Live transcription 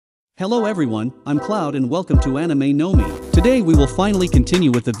Hello everyone, I'm Cloud and welcome to Anime No Mi. Today we will finally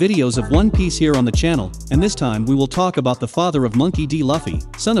continue with the videos of One Piece here on the channel, and this time we will talk about the father of Monkey D. Luffy,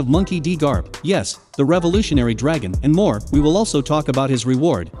 son of Monkey D. Garp, yes, the revolutionary dragon, and more. We will also talk about his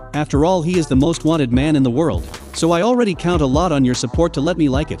reward. After all, he is the most wanted man in the world. So I already count a lot on your support to let me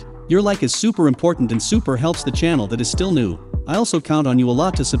like it. Your like is super important and super helps the channel that is still new. I also count on you a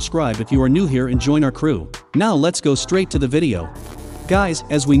lot to subscribe if you are new here and join our crew. Now let's go straight to the video. Guys,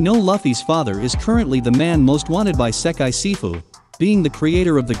 as we know, Luffy's father is currently the man most wanted by Sekai Sifu, being the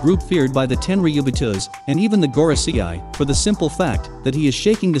creator of the group feared by the Tenryubitus and even the Gorosei, for the simple fact that he is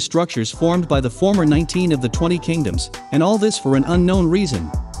shaking the structures formed by the former 19 of the 20 kingdoms, and all this for an unknown reason.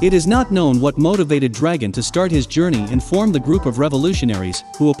 It is not known what motivated Dragon to start his journey and form the group of revolutionaries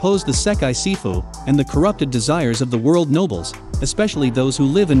who oppose the Sekai Sifu and the corrupted desires of the world nobles, especially those who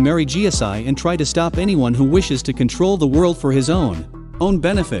live in Mary Giasai and try to stop anyone who wishes to control the world for his own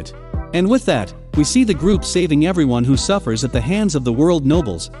benefit. And with that, we see the group saving everyone who suffers at the hands of the world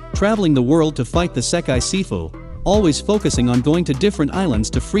nobles, traveling the world to fight the Sekai Sifu, always focusing on going to different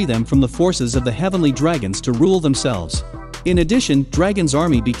islands to free them from the forces of the heavenly dragons to rule themselves. In addition, Dragon's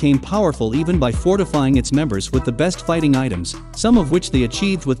army became powerful even by fortifying its members with the best fighting items, some of which they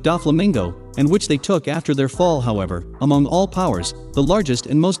achieved with Doflamingo, and which they took after their fall. However, among all powers, the largest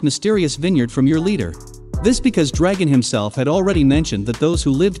and most mysterious vineyard from your leader. This because Dragon himself had already mentioned that those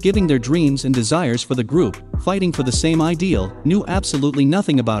who lived giving their dreams and desires for the group, fighting for the same ideal, knew absolutely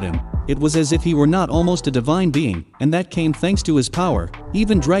nothing about him. It was as if he were not almost a divine being, and that came thanks to his power.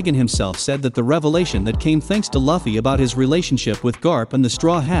 Even Dragon himself said that the revelation that came thanks to Luffy about his relationship with Garp and the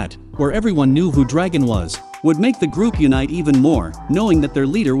Straw Hat, where everyone knew who Dragon was, would make the group unite even more, knowing that their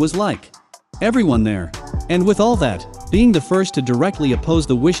leader was like everyone there. And with all that, being the first to directly oppose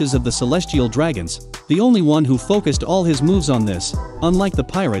the wishes of the celestial dragons, the only one who focused all his moves on this, unlike the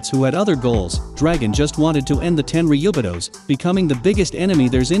pirates who had other goals, Dragon just wanted to end the Tenryubitos, becoming the biggest enemy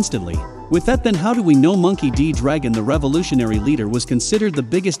theirs instantly. With that, then how do we know Monkey D. Dragon, the revolutionary leader, was considered the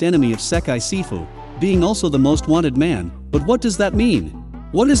biggest enemy of Sekai Sifu, being also the most wanted man? But what does that mean?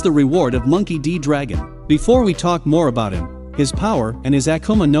 What is the reward of Monkey D. Dragon? Before we talk more about him, his power, and his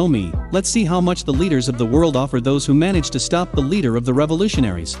Akuma no Mi, let's see how much the leaders of the world offer those who manage to stop the leader of the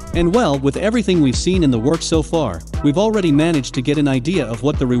revolutionaries. And well, with everything we've seen in the work so far, we've already managed to get an idea of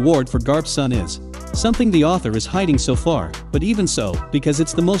what the reward for Garp's son is. Something the author is hiding so far, but even so, because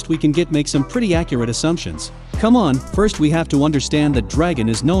it's the most we can get, make some pretty accurate assumptions. Come on, first we have to understand that Dragon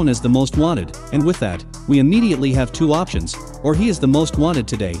is known as the most wanted, and with that, we immediately have two options, or he is the most wanted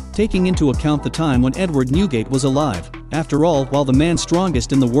today, taking into account the time when Edward Newgate was alive. After all, while the man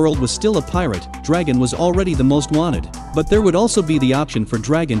strongest in the world was still a pirate, Dragon was already the most wanted. But there would also be the option for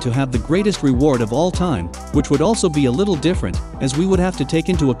Dragon to have the greatest reward of all time, which would also be a little different, as we would have to take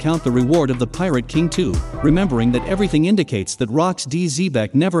into account the reward of the Pirate King too, remembering that everything indicates that Rox D.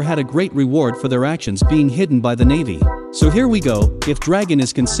 Zebek never had a great reward for their actions being hidden by the Navy. So here we go, if Dragon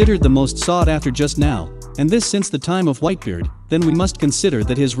is considered the most sought after just now, and this since the time of Whitebeard, then we must consider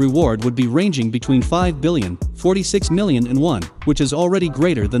that his reward would be ranging between 5 billion, 46 million and 1, which is already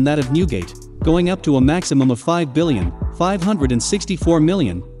greater than that of Newgate, going up to a maximum of 5 billion, 564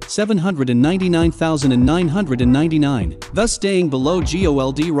 million, 799,999, thus staying below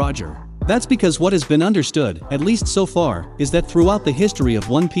Gold Roger. That's because what has been understood, at least so far, is that throughout the history of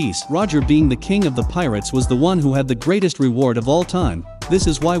One Piece, Roger, being the king of the pirates, was the one who had the greatest reward of all time. This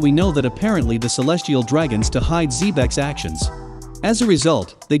is why we know that apparently the celestial dragons to hide Zebek's actions. As a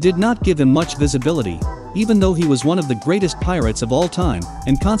result, they did not give him much visibility, even though he was one of the greatest pirates of all time,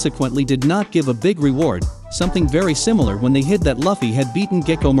 and consequently did not give a big reward, something very similar when they hid that Luffy had beaten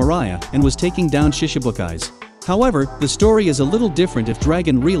Gecko Moria and was taking down Shishibukai. However, the story is a little different if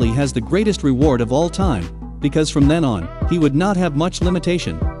Dragon really has the greatest reward of all time, because from then on, he would not have much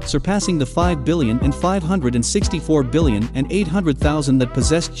limitation, surpassing the 5 billion and 564 billion and 800,000 that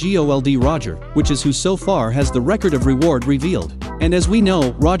possessed Gold Roger, which is who so far has the record of reward revealed. And as we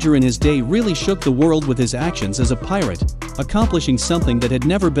know, Roger in his day really shook the world with his actions as a pirate, accomplishing something that had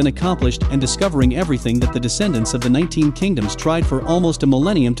never been accomplished and discovering everything that the descendants of the 19 kingdoms tried for almost a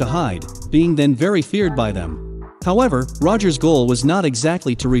millennium to hide, being then very feared by them. However, Roger's goal was not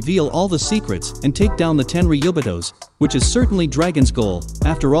exactly to reveal all the secrets and take down the Tenryubitos, which is certainly Dragon's goal.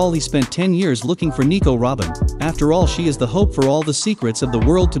 After all, he spent 10 years looking for Nico Robin. After all, she is the hope for all the secrets of the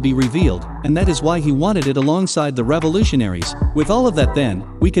world to be revealed, and that is why he wanted it alongside the revolutionaries. With all of that then,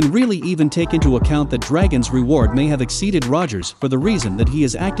 we can really even take into account that Dragon's reward may have exceeded Roger's for the reason that he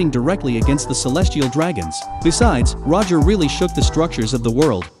is acting directly against the celestial dragons. Besides, Roger really shook the structures of the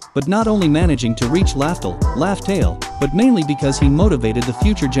world, but not only managing to reach Laugh Tale, but mainly because he motivated the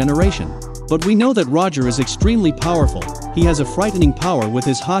future generation. But we know that Roger is extremely powerful. He has a frightening power with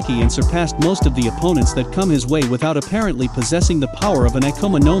his haki and surpassed most of the opponents that come his way without apparently possessing the power of an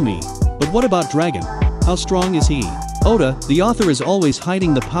Akuma no Mi. But what about Dragon? How strong is he? Oda, the author, is always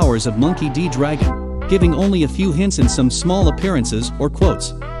hiding the powers of Monkey D. Dragon, giving only a few hints in some small appearances or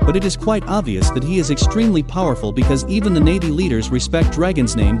quotes. But it is quite obvious that he is extremely powerful because even the Navy leaders respect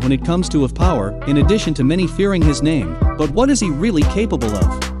Dragon's name when it comes to power, in addition to many fearing his name. But what is he really capable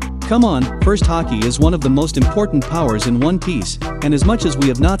of? Come on, first haki is one of the most important powers in One Piece, and as much as we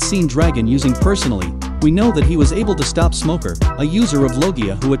have not seen Dragon using personally, we know that he was able to stop Smoker, a user of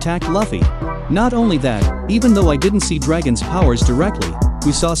Logia who attacked Luffy. Not only that, even though I didn't see Dragon's powers directly,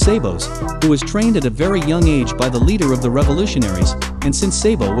 we saw Sabo's, who was trained at a very young age by the leader of the revolutionaries, and since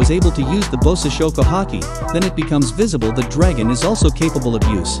Sabo was able to use the Bosashoku haki, then it becomes visible that Dragon is also capable of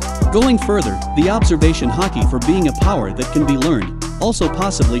use. Going further, the observation haki, for being a power that can be learned, also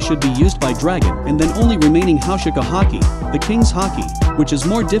possibly should be used by Dragon, and then only remaining Hashika haki, the king's haki, which is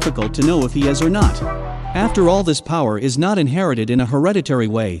more difficult to know if he has or not. After all, this power is not inherited in a hereditary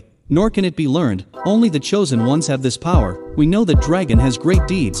way, nor can it be learned, only the chosen ones have this power. We know that Dragon has great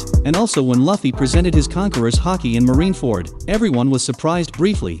deeds, and also when Luffy presented his Conqueror's haki in Marineford, everyone was surprised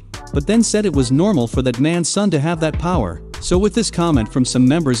briefly, but then said it was normal for that man's son to have that power. So with this comment from some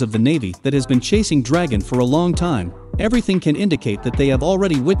members of the Navy that has been chasing Dragon for a long time, everything can indicate that they have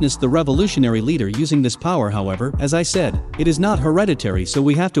already witnessed the revolutionary leader using this power. However, as I said, it is not hereditary, so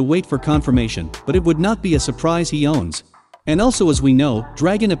we have to wait for confirmation, but it would not be a surprise he owns. And also, as we know,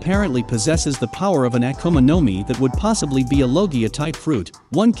 Dragon apparently possesses the power of an Akuma no Mi that would possibly be a Logia-type fruit,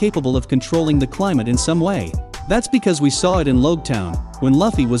 one capable of controlling the climate in some way. That's because we saw it in Logtown, when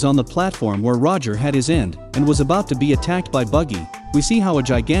Luffy was on the platform where Roger had his end, and was about to be attacked by Buggy. We see how a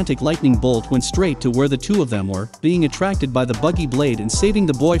gigantic lightning bolt went straight to where the two of them were, being attracted by the Buggy blade and saving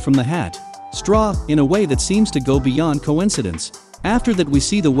the boy from the hat. Straw, in a way that seems to go beyond coincidence. After that, we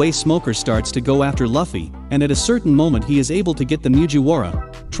see the way Smoker starts to go after Luffy, and at a certain moment he is able to get the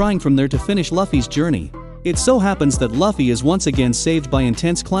Mugiwara, trying from there to finish Luffy's journey. It so happens that Luffy is once again saved by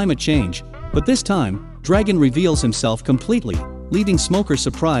intense climate change, but this time, Dragon reveals himself completely, leaving Smoker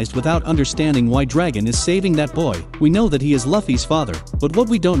surprised without understanding why Dragon is saving that boy. We know that he is Luffy's father, but what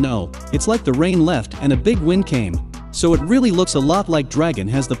we don't know, it's like the rain left and a big wind came. So it really looks a lot like Dragon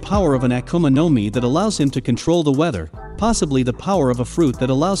has the power of an Akuma no Mi that allows him to control the weather, possibly the power of a fruit that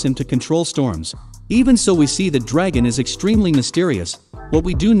allows him to control storms. Even so, we see that Dragon is extremely mysterious. What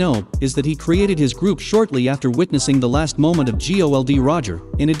we do know is that he created his group shortly after witnessing the last moment of Gold Roger.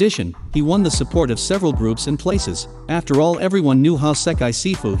 In addition, he won the support of several groups and places. After all, everyone knew how Sekai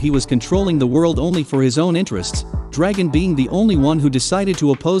Sifu he was controlling the world only for his own interests, Dragon being the only one who decided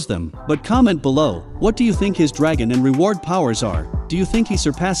to oppose them. But comment below, what do you think his dragon and reward powers are? Do you think he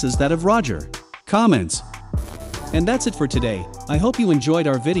surpasses that of Roger? Comments. And that's it for today. I hope you enjoyed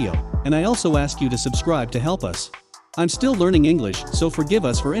our video, and I also ask you to subscribe to help us. I'm still learning English, so forgive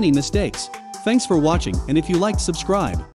us for any mistakes. Thanks for watching, and if you liked, subscribe.